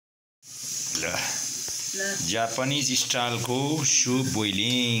Japanese style ko soup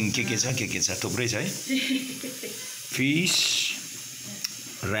boiling. के छ थुप्रै छ है. Fish,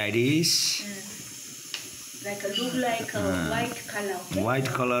 radish. Like a look like a white color. Okay?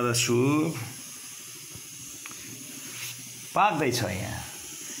 White color soup. पाक्दै छ यहाँ.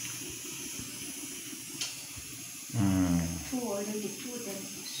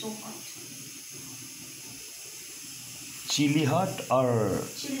 So hot. Chili hot or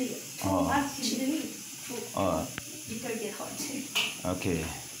chili? Hot chili. Little bit hot. Okay.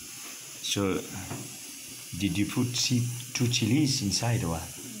 So, did you put 2 chilies inside or what?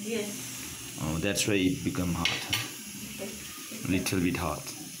 Yes. Oh, that's why it become hot. Huh? Little bit hot.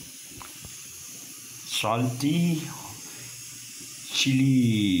 Salty,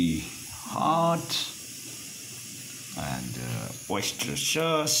 chili, hot, and oyster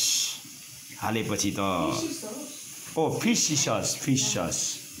sauce. हालेपछि त fishy sauce.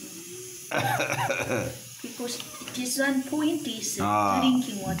 Because this one point is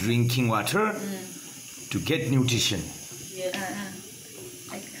drinking water to get nutrition.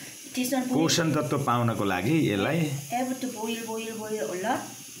 This one पोषण तत्व पाउनको लागि यसलाई have to boil a lot.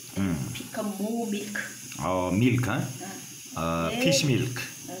 Become more milk. Milk, huh? Fish milk.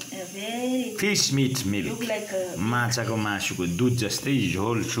 Fish meat milk. Look like माछाको मासुको दुध जस्तै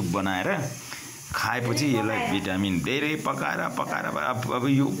झोल सुप बनाएर खाएपछि यसलाई भिटामिन धेरै पकाएर अब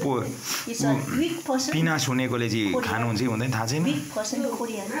यो पिनास हुनेकोले चाहिँ खानुहुन्छ हुँदैन थाहा छैन.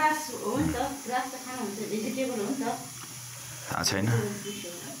 थाहा छैन.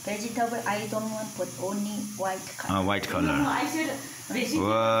 Vegetable, I don't want put only white color. White color.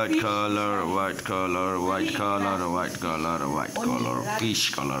 Fish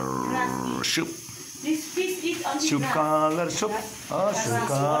color. Soup. This fish is only Soup color soup. Soup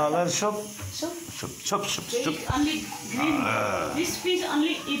color soup. Soup. Only green. This fish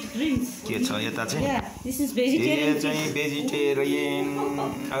only eat greens. के छ यता चाहिँ? Yeah, this is vegetarian. यो चाहिँ vegetarian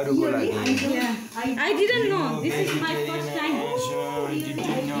अरुको लागि. I didn't know. This is my first time.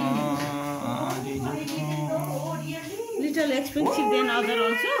 Little expensive than other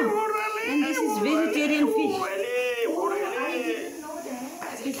also. And this is vegetarian fish.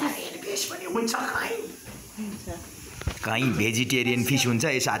 Kai vegetarian fish हुन्छ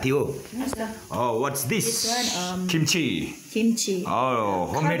ए साथी हो. What's this? Kimchi.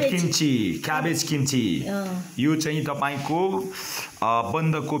 Homemade kimchi, cabbage kimchi. यो चाहिँ तपाईको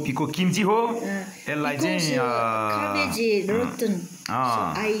बन्दाकोपीको किम्ची हो. यसलाई चाहिँ cabbage rotten. So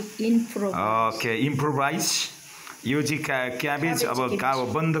I improvise. Okay, improvise. यो चाहिँ क्याबेज अब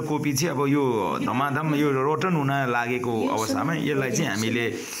बन्दाकोपी चाहिँ अब यो धमाधम यो रोटन हुन लागेको अवस्थामा यसलाई चाहिँ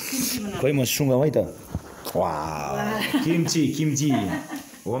हामीले खोइ म सुँगाउ है त. वाह, किम्ची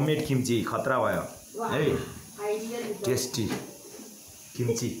होममेड किम्ची खतरा भयो है. Tasty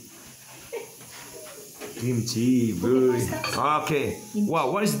किम्ची. Okay.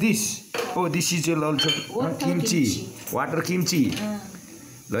 Wow, what is this? Oh, this is also kimchi. Water kimchi.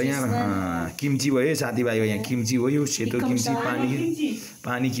 ल यहाँ किम्ची भयो साथीभाइ हो. यहाँ किम्ची हो. यो सेतो किम्ची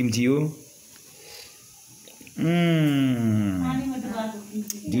पानी किम्ची हो.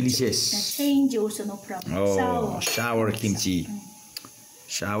 Delicious. Change also no problem. Oh, sour kimchi.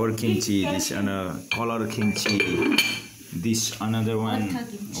 This color kimchi. This another one.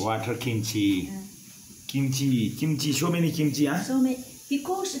 Water kimchi. Kimchi. So many kimchi, huh? So many.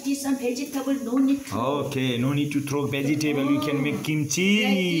 Because this one vegetable, no need to. Okay, no need to throw vegetable. We can make kimchi.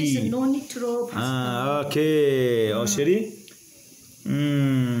 Like this, no need to throw. Okay. Oh, sorry.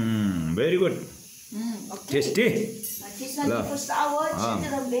 Very good. Okay. Tasty. This one for sour,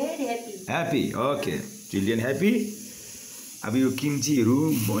 children are very happy. Happy. Okay. Children happy. अब यो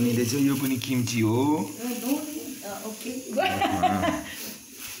किम्चीहरु बनिदैछ. यो पनि किम्ची हो. Okay.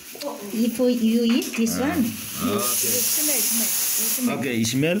 If you eat this one, okay,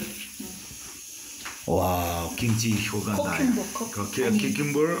 smell. Wow, kimchi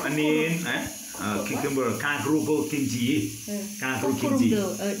cucumber, onion, cucumber, kankruko kimchi.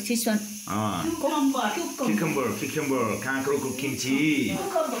 This one. Cucumber, kankruko kimchi.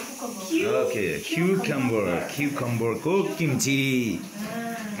 Okay, cucumber ko kimchi.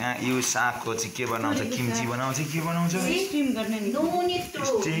 यो सागको चाहिँ के बनाउँछ? किम्ची बनाउँछ. के बनाउँछ? Steam गर्ने. No need to.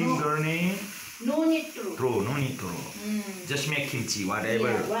 Steam गर्ने. No need to. No need to. Just make kimchi, whatever.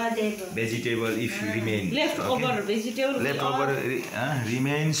 Vegetable if remain. Leftover vegetable. Leftover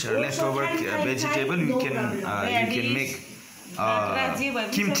remains or leftover vegetable you can make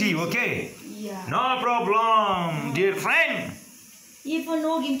kimchi. Okay. Yeah. No problem, dear friend. If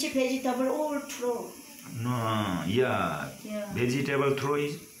no kimchi vegetable, all throw. No, yeah. Vegetable throw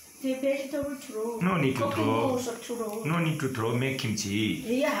is. The vegetable throw. No need to throw. Also throw. No need to throw. Make kimchi.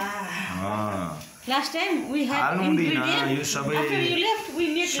 Yeah. Last time we had हाल्नु हुँदैन यो ingredients. सबै After you left, we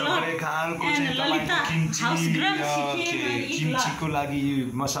made a lot. सबै खालको And चाहिँ Lalita, तपाईँको house girl, she किम्ची came and eat lot. किम्चीको लागि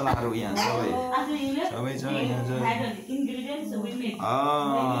मसलाहरू यहाँ सबै After you left, सबै छ we यहाँ छ had ingredients we made.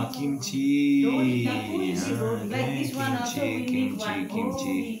 किम्ची Like this one also we made one.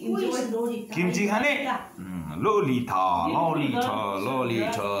 किम्ची Oh, we enjoyed it. किम्ची खाने लोलिथा लोलिथा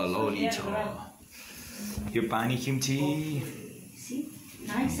लोलिथा लोलिथा यो पानी किम्ची See?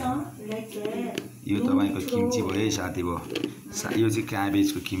 Nice, huh? Like that. यो तपाईको किम्ची भयो है साथी भयो यो चाहिँ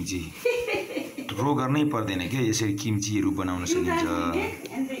क्याबेजको किम्ची ड्रो गर्नै पर्दैन के यसरी किम्चीहरू बनाउन सकिन्छ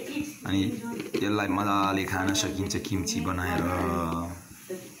And they eat. अनि यसलाई मजाले खान सकिन्छ किम्ची बनाएर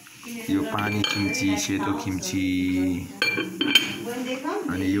यो पानी किम्ची सेतो किम्ची When they come,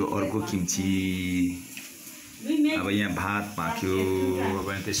 अनि यो अर्को किम्ची we make. अब यहाँ भात पाक्यो अब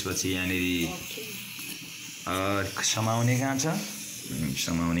त्यसपछि यहाँनिर समाउने कहाँ छ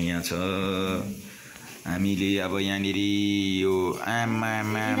समाउने यहाँ छ हामीले अब यहाँनिर यो आमा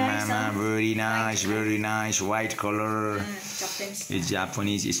भेरी नाइस व्हाइट कलर यो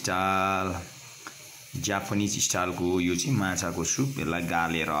जापानिज स्टाइलको यो चाहिँ माछाको सुप यसलाई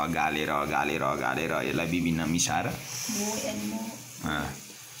गालेर गालेर गालेर गालेर यसलाई विभिन्न मिसाएर More and more.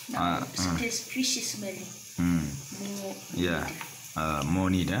 Taste fishy smelling. Yeah, more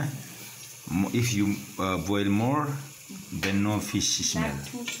need, huh? If you boil more, then no fish smell.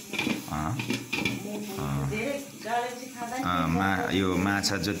 यो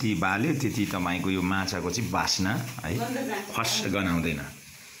माछा जति बाल्यो त्यति तपाईको यो माछाको चाहिँ बास्ना है फस गनाउँदैन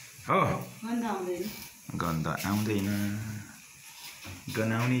हो गन्ध आउँदैन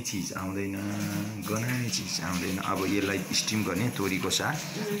गनाउने चीज आउँदैन गनाउने चीज आउँदैन अब यसलाई स्टिम गर्ने तोरीको साग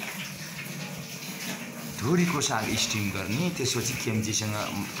स्टिम गर्ने त्यसपछि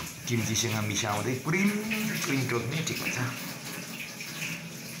किम्चीसँग मिसाउँदै पुरिन टोक्ने ठिक हुन्छ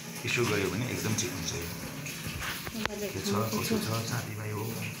यसो गऱ्यो भने एकदम ठिक हुन्छ यो छ साथीभाइ हो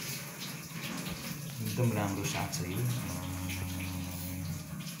एकदम राम्रो साग छ यो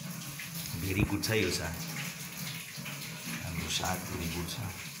भेरी गुड छ यो साग हाम्रो साग भेरी गुड छ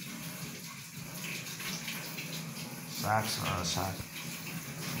साग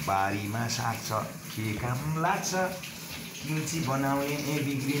बारीमा साग छ के काम लाग्छ किम्ची बनाउने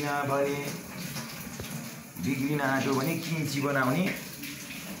बिग्रिन आँट्यो भने किम्ची बनाउने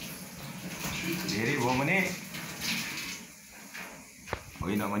धेरै भयो भने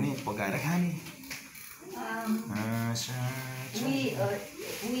होइन भने पकाएर खाने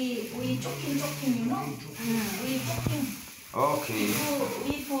We choking, you know. We choking. Okay.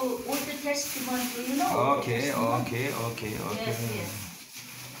 We put all the testimony, you know. Okay. Yes.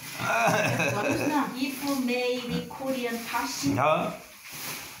 If you maybe Korean passing, all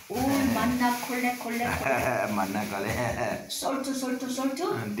manna collect. Manna collect. Salt.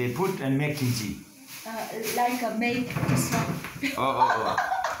 They put and make kimchi. Like a make this one. Oh.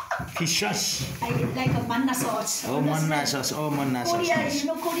 Fish sauce. Like a manna sauce. Manna sauce. Korea, you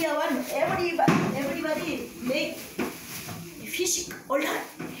know Korea one. Everybody make fish all that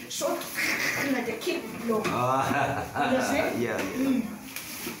salt like a keep low. Understand? Yeah.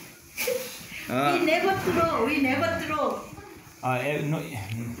 We never throw. No. We never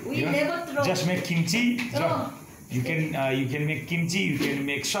throw. Just make kimchi. Oh. You can make kimchi. You can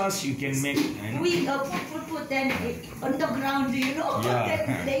make sauce. You can make. We put then on the ground, you know. Yeah.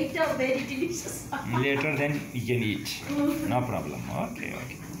 Then later very delicious. Later then you can eat. No problem. Okay.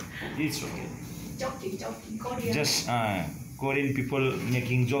 It's okay. Joking, Korean. Just Korean people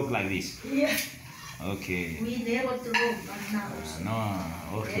making joke like this. Yeah. Okay. We never throw banana also. No.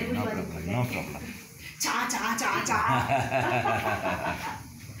 Okay. Everybody No problem. Cha.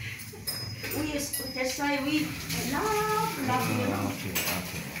 That's why we laugh, you know.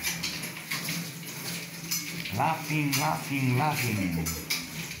 Okay. Laughing.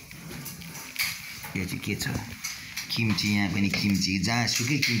 यो चाहिँ के छ किम्ची यहाँ पनि किम्ची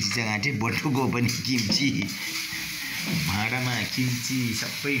जहाँसुकै किम्ची छ घाँटे बटुको पनि किम्ची भाँडामा किम्ची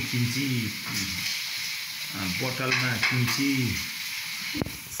सबै किम्ची बोतलमा किम्ची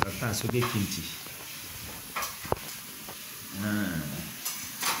जतासुकै किम्ची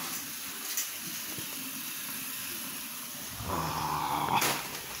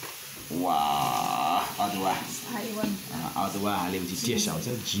अदुवा हालेपछि टेस्ट आउँछ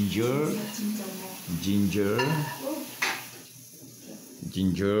जिन्जर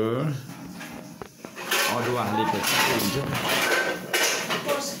अदुवा हालेपछि के हुन्छ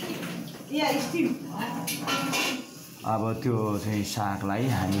अब त्यो चाहिँ सागलाई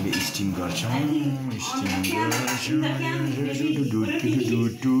हामीले स्टिम गर्छौँ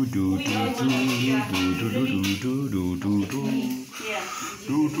Yeah.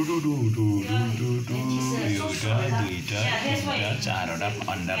 एउटा दुईटा तिनवटा चारवटा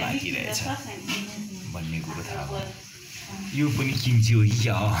अन्डा बाँकी रहेछ भन्ने कुरो थाहा भयो यो पनि किम्ची हो कि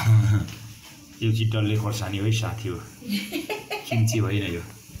क्या हो यो चाहिँ डल्ले खोर्सानी है साथी हो किम्ची होइन यो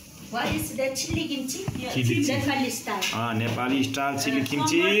What is the chili kimchi? Chili Nepali style. Nepali style chilli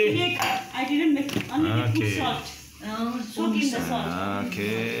किम्ची I didn't make it. Only they put salt. Soak in the salt.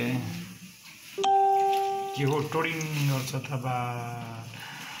 Okay के हो टोडिङ गर्छ थाहा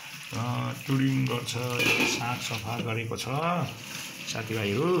टुडिङ गर्छ साग सफा गरेको छ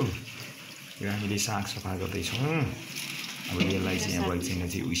साथीभाइहरू यो हामीले साग सफा गर्दैछौँ अब यसलाई चाहिँ अब एकछिन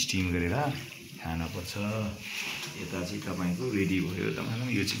चाहिँ स्टिम गरेर खानुपर्छ यता चाहिँ तपाईँको रेडी भयो तपाईँको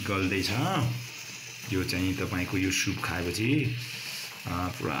यो चाहिँ गल्दैछ यो चाहिँ तपाईँको यो सुप खाएपछि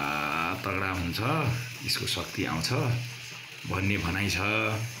पुरा तगडा हुन्छ यसको शक्ति आउँछ भन्ने भनाइ छ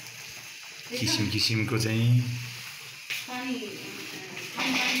किसिम किसिमको चाहिँ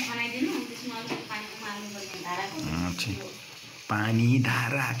पानी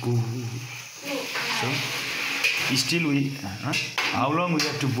धाराको still we how long we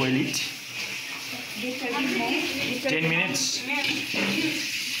have to boil it 10 minutes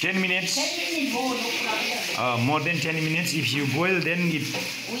 10 minutes more than 10 minutes if you boil then it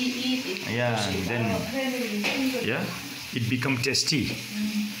it become tasty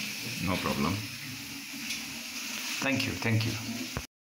no problem thank you